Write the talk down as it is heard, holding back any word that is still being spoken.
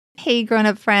Hey,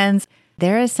 grown-up friends.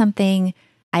 There is something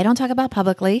I don't talk about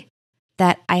publicly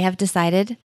that I have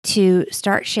decided to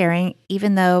start sharing,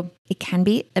 even though it can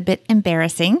be a bit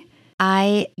embarrassing.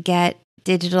 I get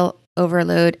digital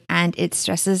overload and it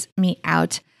stresses me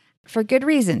out for good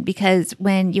reason, because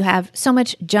when you have so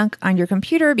much junk on your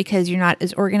computer because you're not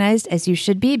as organized as you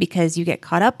should be, because you get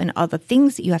caught up in all the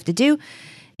things that you have to do,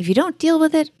 if you don't deal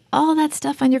with it, all that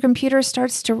stuff on your computer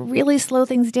starts to really slow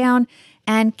things down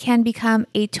and can become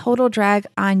a total drag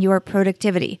on your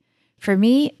productivity. For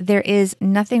me, there is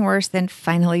nothing worse than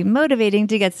finally motivating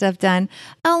to get stuff done,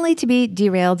 only to be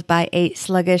derailed by a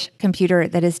sluggish computer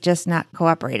that is just not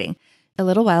cooperating. A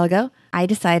little while ago, I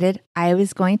decided I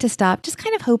was going to stop just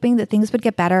kind of hoping that things would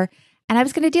get better, and I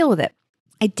was going to deal with it.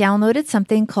 I downloaded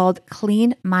something called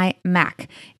Clean My Mac.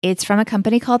 It's from a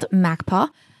company called MacPaw.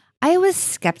 I was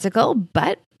skeptical,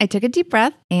 but I took a deep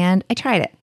breath and I tried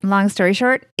it. Long story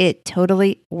short, it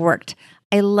totally worked.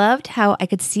 I loved how I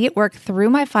could see it work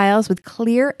through my files with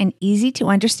clear and easy to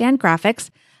understand graphics.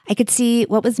 I could see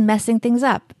what was messing things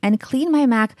up, and Clean My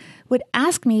Mac would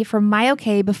ask me for my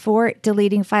okay before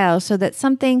deleting files so that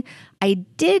something I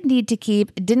did need to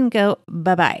keep didn't go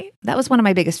bye-bye. That was one of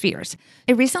my biggest fears.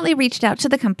 I recently reached out to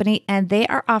the company and they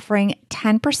are offering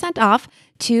 10% off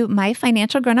to my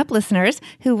financial grown-up listeners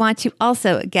who want to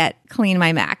also get Clean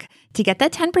My Mac. To get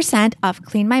that 10% off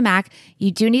Clean My Mac,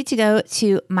 you do need to go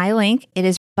to my link. It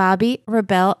is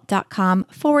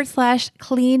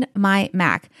bobbyrebell.com/Clean My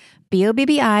Mac.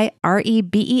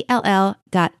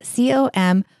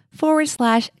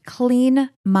 BOBBIREBELL.com/Clean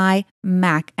My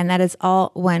Mac. And that is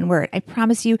all one word. I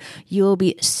promise you, you will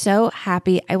be so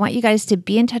happy. I want you guys to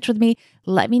be in touch with me.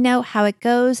 Let me know how it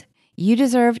goes. You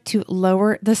deserve to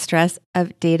lower the stress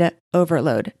of data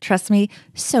overload. Trust me,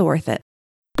 so worth it.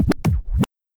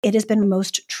 It has been the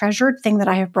most treasured thing that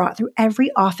I have brought through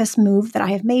every office move that I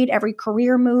have made, every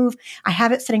career move. I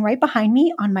have it sitting right behind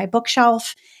me on my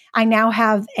bookshelf. I now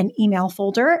have an email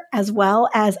folder as well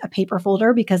as a paper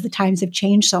folder because the times have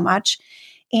changed so much.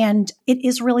 And it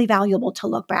is really valuable to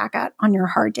look back at on your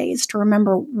hard days to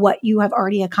remember what you have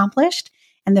already accomplished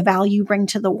and the value you bring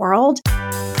to the world.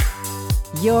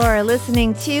 You're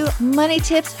listening to Money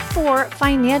Tips for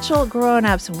Financial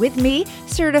Grown-Ups with me,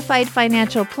 certified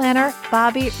financial planner,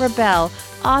 Bobby Rebell,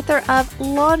 author of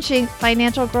Launching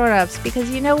Financial Grown-Ups, because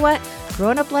you know what?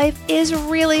 Grown-up life is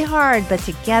really hard, but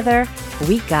together,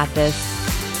 we got this.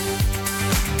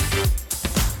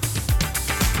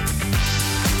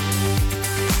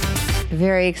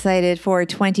 Very excited for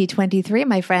 2023,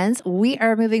 my friends. We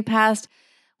are moving past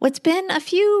what's been a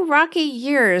few rocky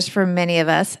years for many of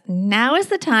us. Now is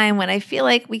the time when I feel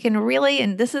like we can really,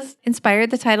 and this has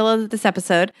inspired the title of this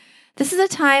episode, this is a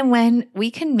time when we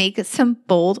can make some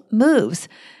bold moves.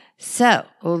 So,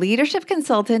 leadership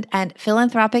consultant and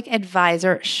philanthropic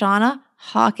advisor Shawna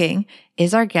Hawking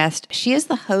is our guest. She is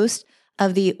the host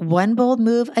of the One Bold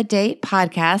Move a Day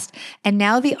podcast, and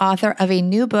now the author of a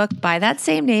new book by that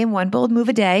same name, One Bold Move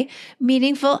a Day,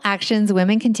 Meaningful Actions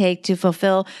Women Can Take to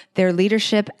Fulfill Their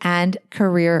Leadership and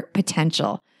Career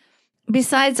Potential.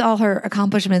 Besides all her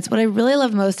accomplishments, what I really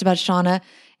love most about Shawna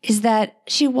is that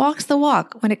she walks the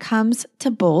walk when it comes to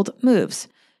bold moves.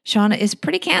 Shawna is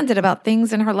pretty candid about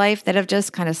things in her life that have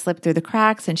just kind of slipped through the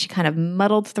cracks and she kind of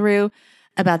muddled through,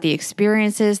 about the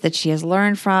experiences that she has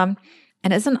learned from.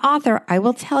 And as an author, I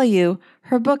will tell you,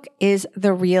 her book is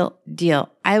the real deal.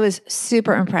 I was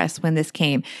super impressed when this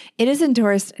came. It is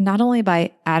endorsed not only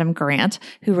by Adam Grant,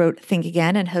 who wrote Think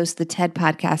Again and hosts the TED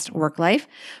podcast Work Life,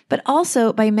 but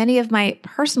also by many of my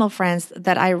personal friends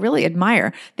that I really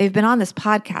admire. They've been on this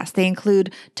podcast. They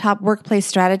include top workplace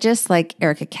strategists like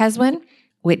Erica Keswin,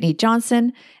 Whitney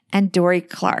Johnson, and Dory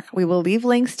Clark. We will leave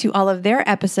links to all of their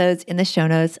episodes in the show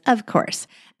notes, of course.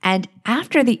 And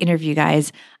after the interview,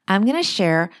 guys, I'm going to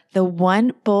share the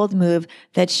one bold move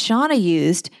that Shawna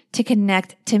used to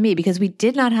connect to me, because we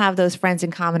did not have those friends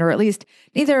in common, or at least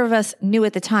neither of us knew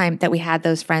at the time that we had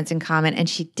those friends in common. And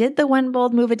she did the one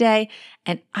bold move a day,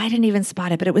 and I didn't even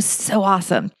spot it, but it was so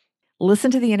awesome. Listen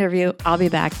to the interview. I'll be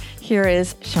back. Here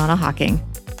is Shawna Hawking.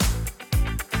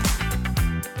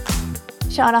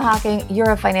 Shawna Hawking,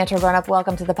 you're a financial grown-up.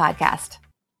 Welcome to the podcast.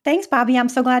 Thanks, Bobby. I'm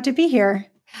so glad to be here.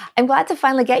 I'm glad to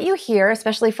finally get you here,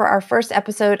 especially for our first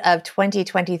episode of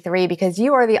 2023, because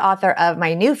you are the author of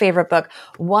my new favorite book,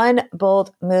 One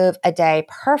Bold Move a Day.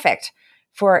 Perfect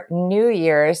for New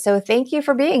Year's. So thank you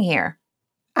for being here.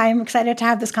 I'm excited to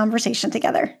have this conversation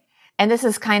together. And this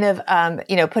is kind of,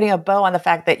 putting a bow on the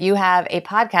fact that you have a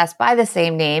podcast by the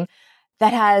same name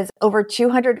that has over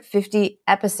 250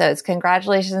 episodes.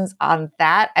 Congratulations on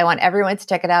that. I want everyone to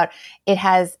check it out. It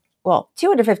has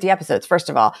 250 episodes, first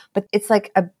of all, but it's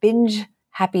like a binge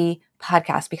happy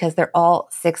podcast because they're all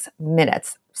 6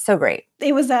 minutes. So great.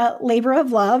 It was a labor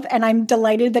of love, and I'm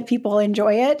delighted that people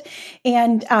enjoy it.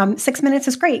 And 6 minutes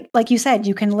is great. Like you said,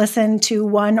 you can listen to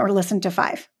one or listen to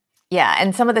 5. Yeah.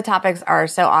 And some of the topics are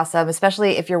so awesome,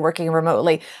 especially if you're working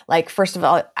remotely. Like, first of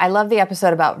all, I love the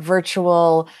episode about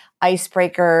virtual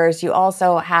icebreakers. You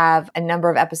also have a number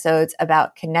of episodes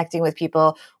about connecting with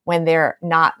people when they're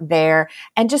not there.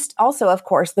 And just also, of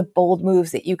course, the bold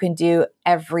moves that you can do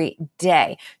every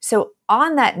day. So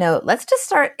on that note, let's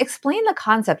just explain the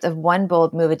concept of one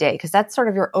bold move a day, because that's sort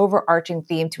of your overarching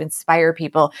theme to inspire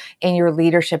people in your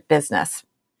leadership business.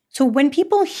 So when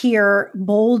people hear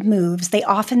bold moves, they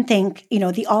often think,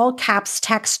 the all caps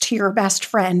text to your best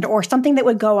friend or something that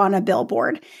would go on a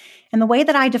billboard. And the way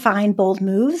that I define bold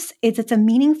moves is it's a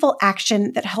meaningful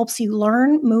action that helps you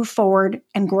learn, move forward,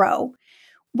 and grow,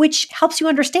 which helps you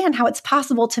understand how it's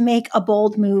possible to make a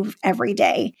bold move every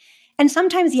day. And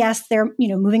sometimes, yes, they're,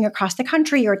 moving across the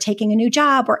country or taking a new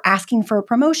job or asking for a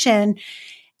promotion.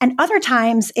 And other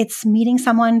times it's meeting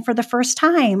someone for the first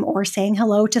time or saying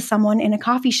hello to someone in a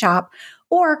coffee shop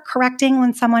or correcting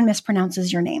when someone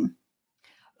mispronounces your name.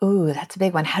 Ooh, that's a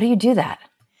big one. How do you do that?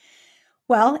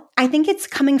 Well, I think it's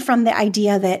coming from the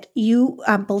idea that you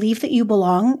believe that you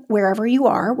belong wherever you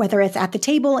are, whether it's at the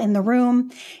table, in the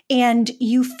room, and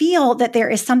you feel that there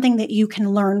is something that you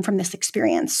can learn from this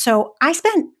experience. So I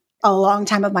spent a long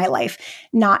time of my life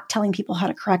not telling people how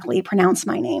to correctly pronounce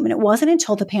my name. And it wasn't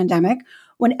until the pandemic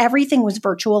when everything was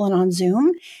virtual and on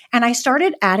Zoom. And I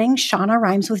started adding Shauna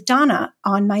rhymes with Donna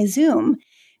on my Zoom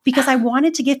because I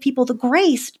wanted to give people the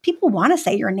grace. People want to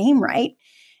say your name right,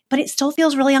 but it still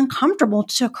feels really uncomfortable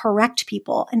to correct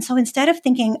people. And so instead of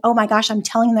thinking, oh my gosh, I'm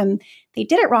telling them they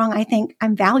did it wrong, I think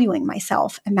I'm valuing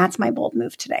myself. And that's my bold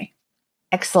move today.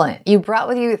 Excellent. You brought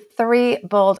with you 3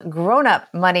 bold grown-up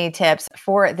money tips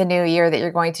for the new year that you're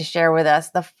going to share with us.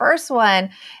 The first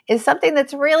one is something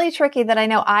that's really tricky that I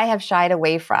know I have shied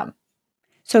away from.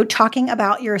 So talking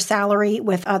about your salary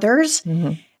with others,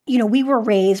 we were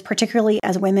raised, particularly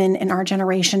as women in our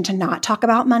generation, to not talk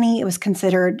about money. It was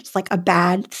considered like a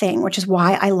bad thing, which is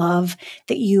why I love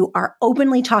that you are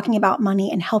openly talking about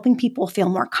money and helping people feel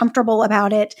more comfortable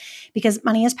about it, because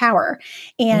money is power.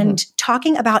 And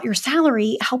talking about your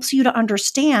salary helps you to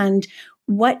understand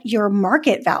what your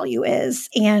market value is.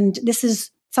 And this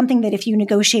is something that if you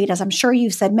negotiate, as I'm sure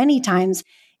you've said many times,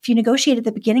 if you negotiate at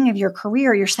the beginning of your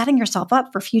career, you're setting yourself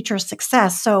up for future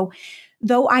success. So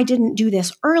though I didn't do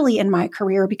this early in my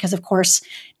career, because of course,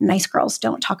 nice girls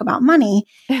don't talk about money,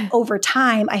 over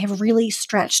time, I have really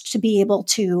stretched to be able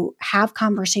to have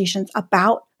conversations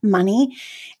about money.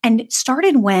 And it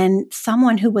started when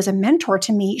someone who was a mentor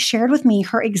to me shared with me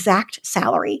her exact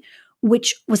salary,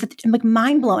 which was like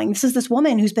mind blowing. This is this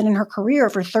woman who's been in her career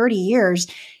for 30 years.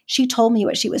 She told me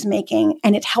what she was making,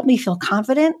 and it helped me feel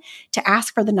confident to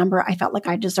ask for the number I felt like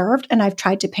I deserved. And I've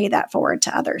tried to pay that forward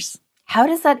to others. How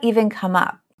does that even come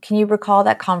up? Can you recall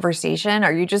that conversation?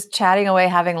 Are you just chatting away,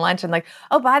 having lunch and like,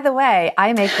 oh, by the way,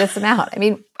 I make this amount? I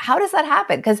mean, how does that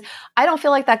happen? Because I don't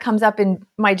feel like that comes up in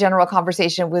my general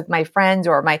conversation with my friends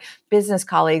or my business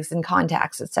colleagues and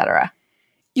contacts, et cetera.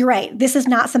 You're right. This is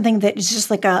not something that is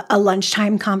just like a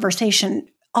lunchtime conversation.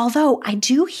 Although I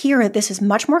do hear this is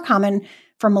much more common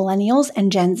for millennials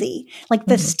and Gen Z. Like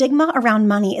the stigma around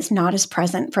money is not as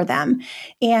present for them.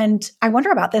 And I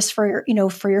wonder about this for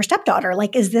your stepdaughter.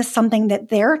 Like, is this something that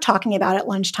they're talking about at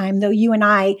lunchtime, though you and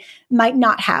I might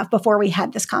not have before we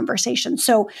had this conversation?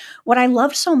 So what I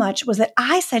loved so much was that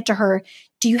I said to her,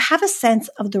 do you have a sense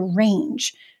of the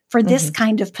range for this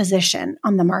kind of position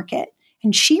on the market?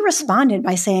 And she responded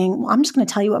by saying, well, I'm just going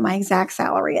to tell you what my exact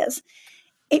salary is.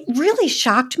 It really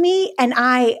shocked me. And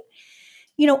I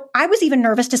was even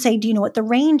nervous to say, do you know what the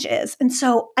range is? And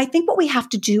so I think what we have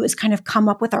to do is kind of come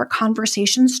up with our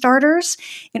conversation starters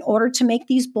in order to make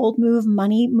these bold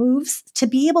money moves, to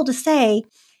be able to say,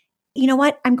 you know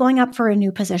what, I'm going up for a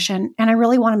new position and I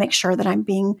really want to make sure that I'm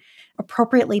being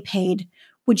appropriately paid.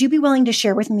 Would you be willing to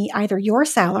share with me either your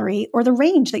salary or the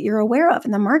range that you're aware of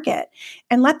in the market?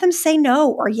 And let them say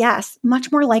no or yes.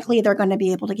 Much more likely they're going to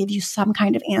be able to give you some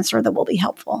kind of answer that will be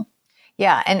helpful.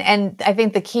 Yeah. And I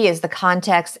think the key is the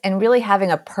context and really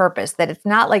having a purpose, that it's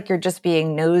not like you're just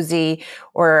being nosy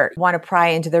or want to pry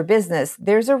into their business.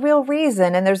 There's a real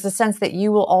reason. And there's a sense that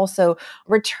you will also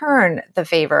return the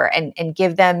favor and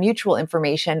give them mutual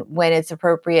information when it's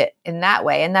appropriate in that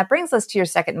way. And that brings us to your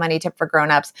second money tip for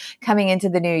grownups coming into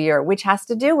the new year, which has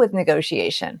to do with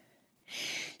negotiation.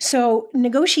 So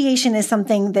negotiation is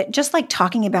something that, just like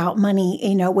talking about money,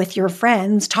 with your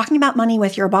friends, talking about money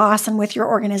with your boss and with your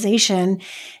organization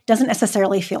doesn't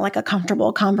necessarily feel like a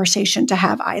comfortable conversation to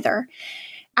have either.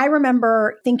 I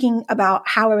remember thinking about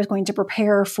how I was going to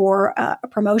prepare for a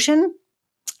promotion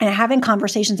and having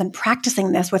conversations and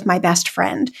practicing this with my best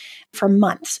friend for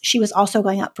months. She was also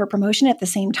going up for promotion at the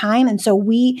same time. And so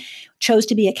we chose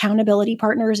to be accountability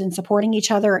partners and supporting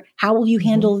each other. How will you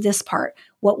handle this part?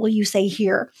 What will you say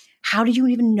here? How do you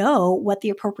even know what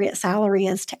the appropriate salary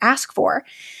is to ask for?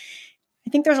 I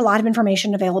think there's a lot of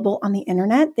information available on the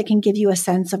internet that can give you a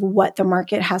sense of what the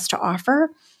market has to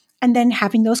offer. And then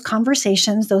having those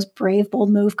conversations, those brave, bold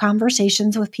move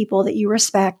conversations with people that you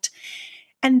respect.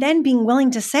 And then being willing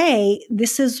to say,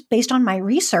 this is based on my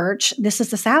research, this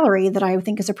is the salary that I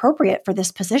think is appropriate for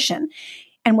this position.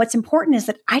 And what's important is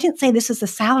that I didn't say this is the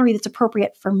salary that's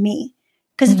appropriate for me.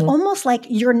 Because it's almost like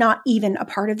you're not even a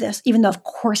part of this, even though of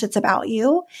course it's about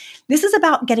you. This is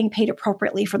about getting paid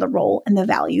appropriately for the role and the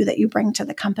value that you bring to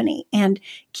the company. And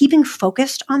keeping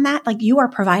focused on that, like you are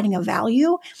providing a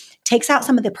value, takes out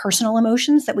some of the personal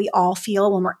emotions that we all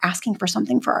feel when we're asking for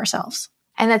something for ourselves.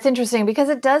 And that's interesting because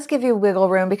it does give you wiggle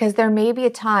room, because there may be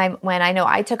a time when I know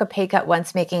I took a pay cut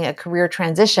once making a career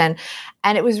transition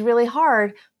and it was really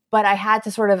hard, but I had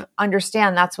to sort of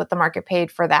understand that's what the market paid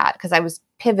for that because I was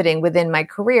pivoting within my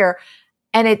career.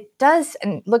 And it does,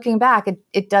 and looking back,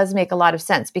 it does make a lot of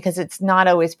sense because it's not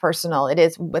always personal. It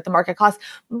is what the market costs,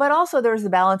 but also there's the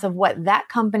balance of what that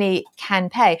company can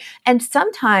pay. And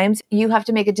sometimes you have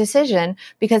to make a decision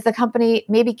because the company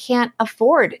maybe can't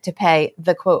afford to pay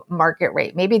the quote market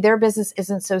rate. Maybe their business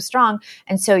isn't so strong.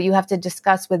 And so you have to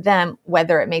discuss with them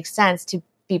whether it makes sense to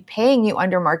be paying you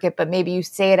under market, but maybe you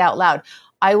say it out loud.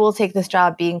 I will take this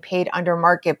job being paid under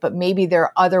market, but maybe there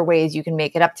are other ways you can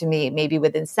make it up to me, maybe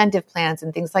with incentive plans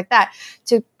and things like that,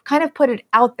 to kind of put it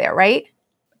out there, right?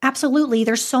 Absolutely.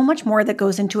 There's so much more that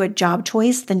goes into a job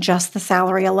choice than just the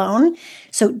salary alone.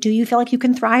 So do you feel like you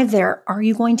can thrive there? Are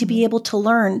you going to be able to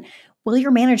learn? Will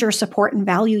your manager support and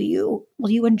value you?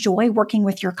 Will you enjoy working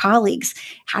with your colleagues?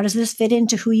 How does this fit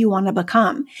into who you want to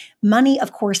become? Money,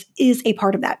 of course, is a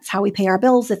part of that. It's how we pay our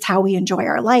bills. It's how we enjoy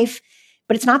our life.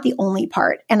 But it's not the only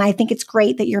part. And I think it's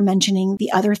great that you're mentioning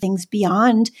the other things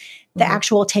beyond the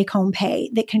actual take-home pay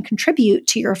that can contribute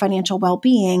to your financial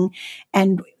well-being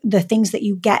and the things that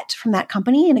you get from that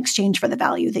company in exchange for the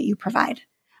value that you provide.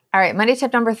 All right. Money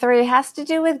tip number 3 has to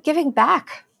do with giving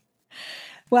back.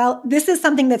 Well, this is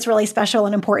something that's really special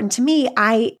and important to me.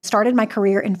 I started my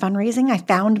career in fundraising. I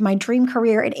found my dream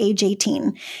career at age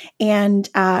 18. And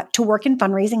to work in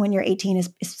fundraising when you're 18 is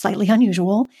slightly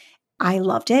unusual. I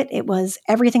loved it. It was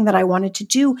everything that I wanted to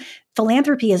do.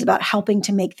 Philanthropy is about helping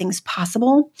to make things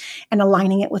possible and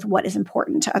aligning it with what is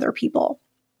important to other people.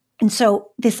 And so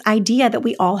this idea that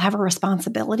we all have a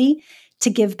responsibility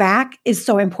to give back is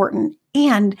so important.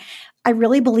 And I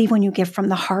really believe when you give from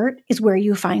the heart is where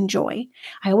you find joy.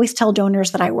 I always tell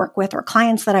donors that I work with or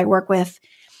clients that I work with,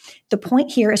 the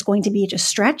point here is going to be to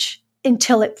stretch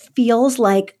until it feels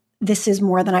like this is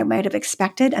more than I might have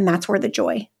expected. And that's where the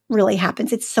joy really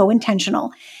happens. It's so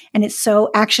intentional and it's so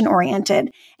action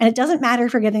oriented. And it doesn't matter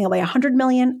if you're giving away $100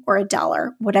 million or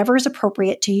 $1, whatever is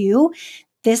appropriate to you.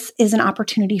 This is an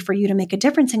opportunity for you to make a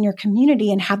difference in your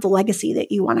community and have the legacy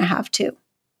that you want to have too.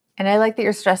 And I like that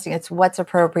you're stressing it's what's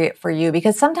appropriate for you,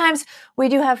 because sometimes we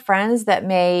do have friends that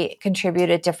may contribute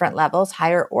at different levels,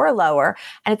 higher or lower.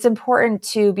 And it's important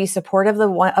to be supportive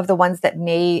of the ones that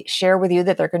may share with you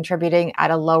that they're contributing at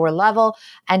a lower level,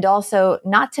 and also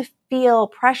not to feel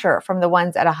pressure from the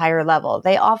ones at a higher level.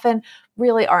 They often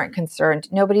really aren't concerned.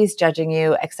 Nobody's judging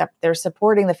you, except they're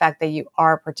supporting the fact that you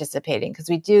are participating. Because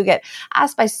we do get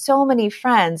asked by so many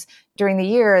friends during the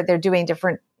year, they're doing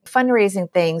different fundraising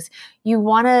things. You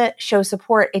want to show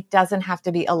support. It doesn't have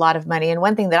to be a lot of money. And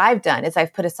one thing that I've done is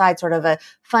I've put aside sort of a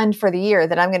fund for the year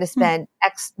that I'm going to spend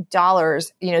X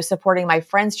dollars, supporting my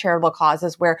friends' charitable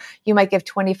causes, where you might give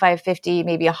 $25, $50,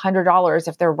 maybe $100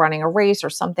 if they're running a race or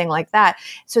something like that.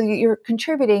 So you're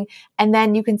contributing, and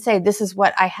then you can say, this is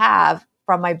what I have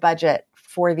from my budget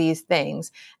for these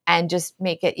things, and just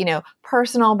make it,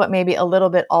 personal, but maybe a little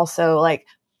bit also like,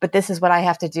 but this is what I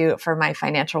have to do for my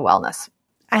financial wellness.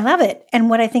 I love it. And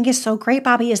what I think is so great,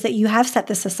 Bobbi, is that you have set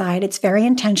this aside. It's very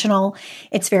intentional.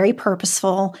 It's very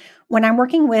purposeful. When I'm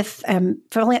working with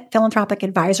philanthropic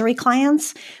advisory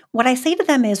clients, what I say to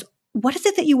them is, what is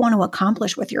it that you want to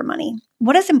accomplish with your money?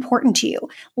 What is important to you?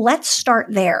 Let's start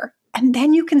there. And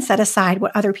then you can set aside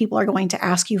what other people are going to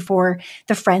ask you for,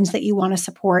 the friends that you want to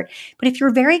support. But if you're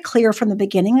very clear from the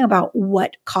beginning about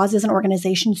what causes and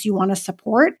organizations you want to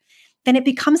support, then it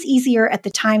becomes easier at the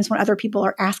times when other people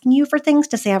are asking you for things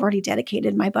to say, I've already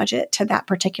dedicated my budget to that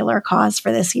particular cause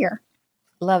for this year.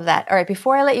 Love that. All right.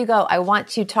 Before I let you go, I want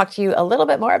to talk to you a little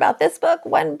bit more about this book,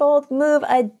 One Bold Move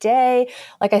a Day.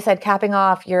 Like I said, capping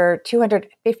off your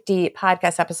 250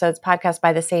 podcast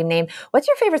by the same name. What's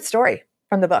your favorite story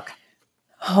from the book?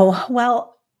 Oh,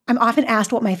 well, I'm often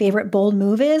asked what my favorite bold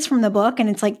move is from the book. And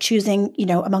it's like choosing,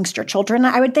 amongst your children,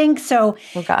 I would think. So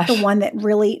the one that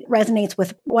really resonates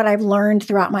with what I've learned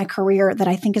throughout my career that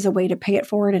I think is a way to pay it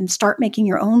forward and start making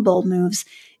your own bold moves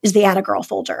is the Atta Girl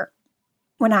folder.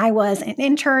 When I was an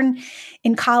intern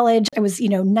in college, I was,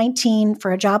 19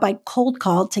 for a job I cold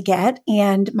called to get.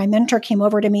 And my mentor came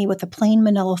over to me with a plain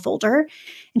manila folder.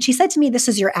 And she said to me, "This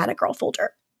is your Atta Girl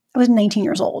folder." I was 19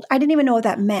 years old. I didn't even know what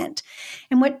that meant.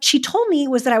 And what she told me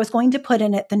was that I was going to put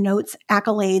in it the notes,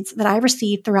 accolades that I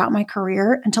received throughout my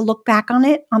career and to look back on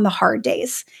it on the hard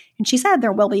days. And she said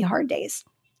there will be hard days.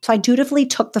 So I dutifully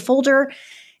took the folder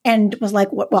and was like,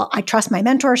 well, I trust my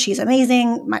mentor. She's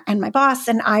amazing. And my boss,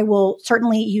 and I will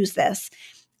certainly use this.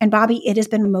 And Bobbi, it has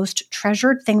been the most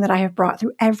treasured thing that I have brought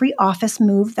through every office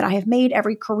move that I have made,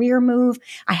 every career move.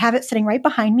 I have it sitting right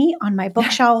behind me on my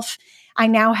bookshelf. I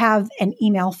now have an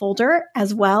email folder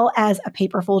as well as a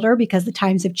paper folder because the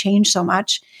times have changed so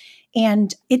much.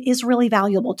 And it is really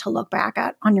valuable to look back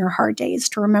at on your hard days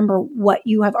to remember what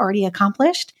you have already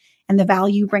accomplished and the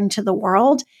value you bring to the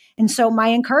world. And so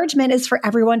my encouragement is for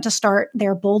everyone to start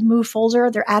their bold move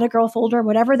folder, their Atta Girl folder,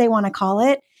 whatever they want to call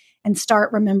it, and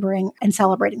start remembering and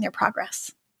celebrating their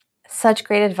progress. Such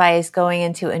great advice going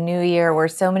into a new year where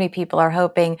so many people are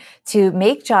hoping to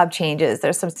make job changes.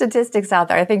 There's some statistics out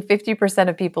there. I think 50%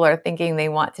 of people are thinking they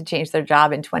want to change their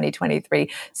job in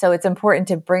 2023. So it's important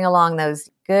to bring along those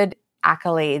good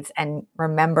accolades and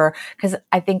remember, because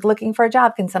I think looking for a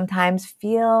job can sometimes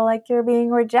feel like you're being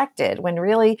rejected when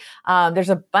really there's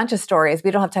a bunch of stories.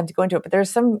 We don't have time to go into it, but there's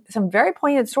some very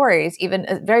poignant stories, even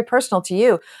very personal to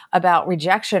you, about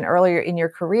rejection earlier in your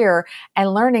career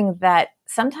and learning that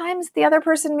sometimes the other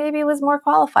person maybe was more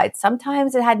qualified.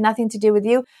 Sometimes it had nothing to do with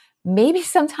you. Maybe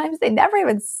sometimes they never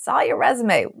even saw your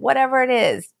resume. Whatever it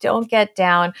is, don't get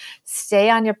down.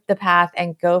 Stay on the path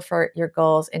and go for your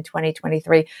goals in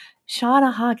 2023.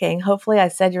 Shawna Hocking, hopefully I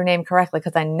said your name correctly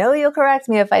because I know you'll correct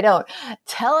me if I don't.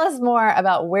 Tell us more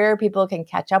about where people can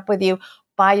catch up with you,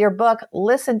 buy your book,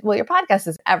 listen. Well, your podcast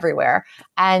is everywhere.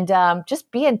 And just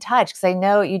be in touch because I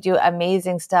know you do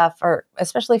amazing stuff,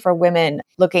 especially for women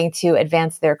looking to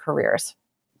advance their careers.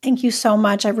 Thank you so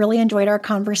much. I really enjoyed our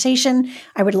conversation.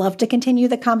 I would love to continue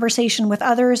the conversation with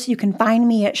others. You can find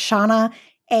me at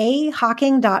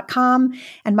ShawnaAHocking.com.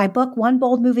 And my book, One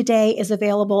Bold Move a Day, is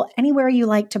available anywhere you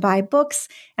like to buy books.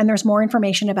 And there's more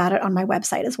information about it on my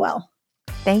website as well.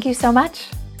 Thank you so much.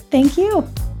 Thank you.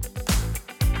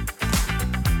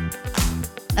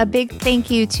 A big thank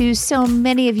you to so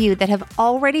many of you that have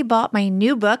already bought my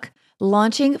new book,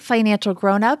 Launching Financial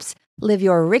Grownups, Live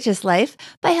Your Richest Life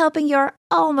by helping your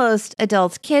almost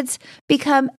adult kids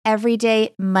become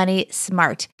everyday money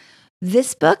smart.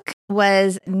 This book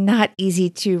was not easy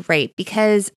to write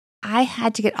because I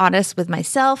had to get honest with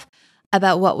myself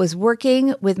about what was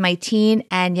working with my teen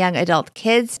and young adult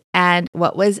kids and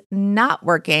what was not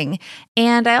working.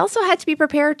 And I also had to be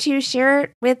prepared to share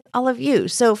it with all of you.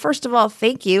 So first of all,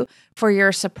 thank you for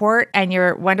your support and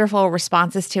your wonderful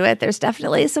responses to it. There's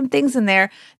definitely some things in there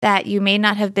that you may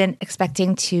not have been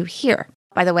expecting to hear.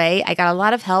 By the way, I got a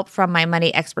lot of help from my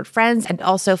money expert friends and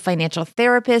also financial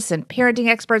therapists and parenting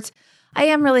experts. I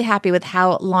am really happy with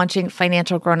how Launching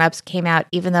Financial Grownups came out,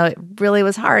 even though it really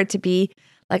was hard to be,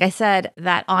 like I said,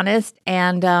 that honest.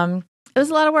 And it was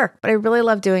a lot of work, but I really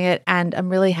love doing it. And I'm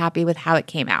really happy with how it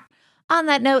came out. On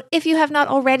that note, if you have not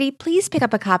already, please pick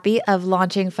up a copy of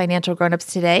Launching Financial Grownups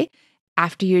today.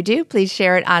 After you do, please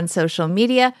share it on social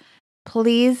media.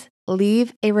 Please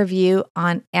leave a review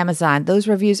on Amazon. Those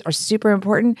reviews are super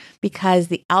important because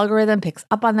the algorithm picks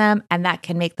up on them and that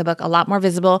can make the book a lot more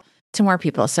visible to more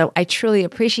people. So I truly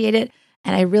appreciate it.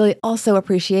 And I really also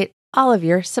appreciate all of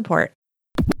your support.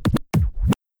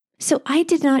 So I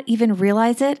did not even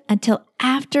realize it until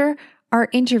after our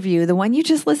interview, the one you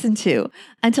just listened to,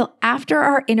 until after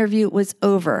our interview was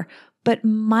over. But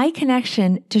my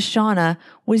connection to Shawna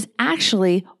was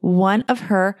actually one of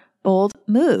her bold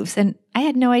moves, and I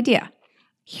had no idea.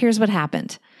 Here's what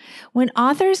happened. When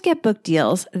authors get book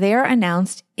deals, they are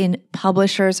announced in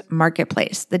Publishers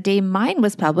Marketplace. The day mine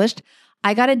was published,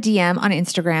 I got a DM on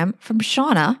Instagram from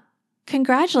Shawna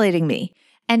congratulating me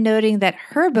and noting that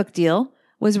her book deal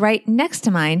was right next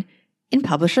to mine in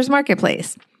Publishers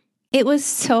Marketplace. It was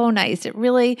so nice. It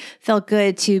really felt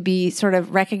good to be sort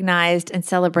of recognized and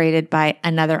celebrated by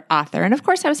another author. And of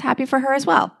course, I was happy for her as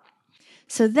well.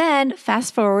 So then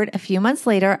fast forward a few months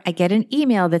later, I get an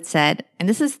email that said, and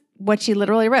this is what she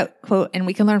literally wrote, quote, and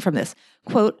we can learn from this,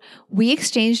 quote, "We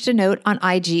exchanged a note on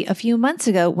IG a few months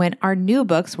ago when our new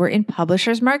books were in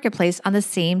Publishers Marketplace on the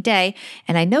same day,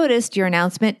 and I noticed your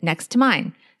announcement next to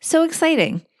mine. So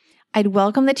exciting. I'd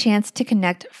welcome the chance to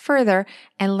connect further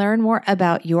and learn more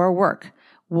about your work.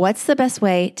 What's the best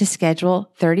way to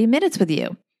schedule 30 minutes with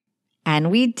you?"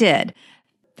 And we did.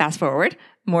 Fast forward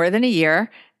more than a year,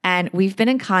 and we've been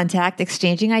in contact,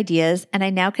 exchanging ideas, and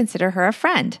I now consider her a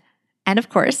friend. And of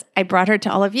course, I brought her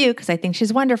to all of you because I think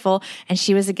she's wonderful, and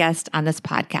she was a guest on this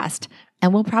podcast.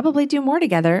 And we'll probably do more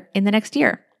together in the next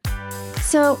year.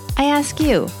 So I ask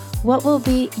you, what will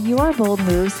be your bold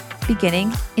moves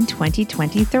beginning in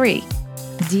 2023?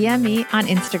 DM me on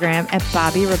Instagram at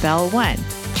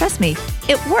BobbyRebel1. Trust me,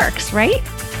 it works, right?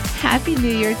 Happy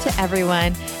New Year to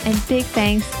everyone, and big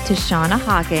thanks to Shauna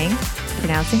Hawking,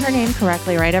 pronouncing her name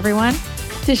correctly, right, everyone?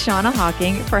 To Shauna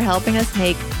Hawking for helping us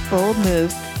make bold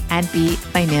moves and be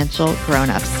financial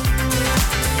grown-ups.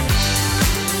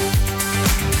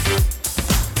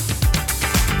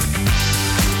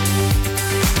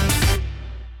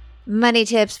 Money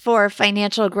Tips for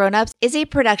Financial Grown-Ups is a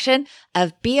production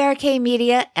of BRK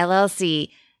Media, LLC.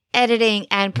 Editing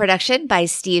and production by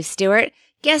Steve Stewart.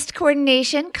 Guest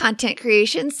coordination, content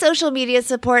creation, social media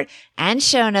support, and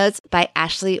show notes by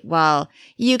Ashley Wall.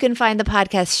 You can find the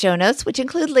podcast show notes, which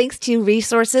include links to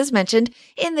resources mentioned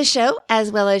in the show,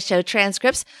 as well as show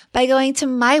transcripts, by going to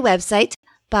my website,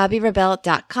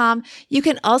 BobbyRebel.com. You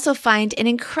can also find an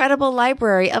incredible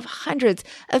library of hundreds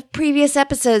of previous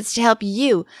episodes to help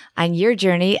you on your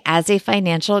journey as a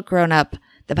financial grown-up.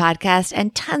 The podcast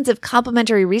and tons of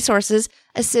complimentary resources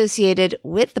associated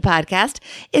with the podcast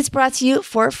is brought to you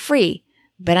for free,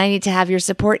 but I need to have your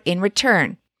support in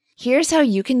return. Here's how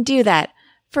you can do that.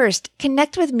 First,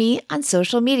 connect with me on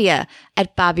social media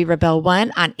at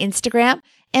BobbyRebel1 on Instagram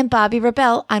and Bobby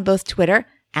Rebel on both Twitter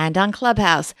and on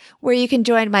Clubhouse, where you can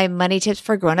join my Money Tips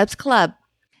for Grown-Ups Club.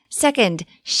 Second,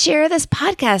 share this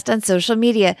podcast on social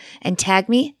media and tag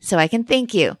me so I can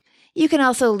thank you. You can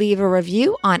also leave a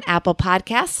review on Apple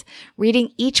Podcasts.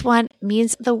 Reading each one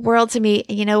means the world to me.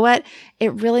 And you know what?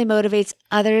 It really motivates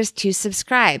others to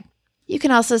subscribe. You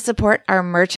can also support our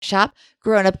merch shop,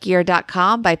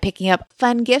 grownupgear.com, by picking up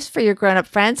fun gifts for your grown-up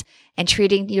friends and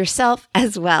treating yourself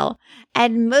as well.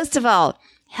 And most of all,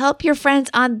 help your friends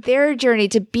on their journey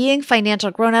to being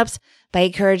financial grown-ups by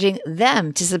encouraging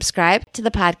them to subscribe to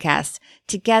the podcast.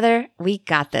 Together, we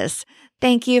got this.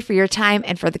 Thank you for your time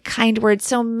and for the kind words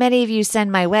so many of you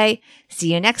send my way.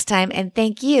 See you next time, and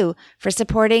thank you for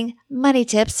supporting Money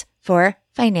Tips for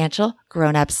Financial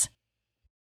Grown-Ups.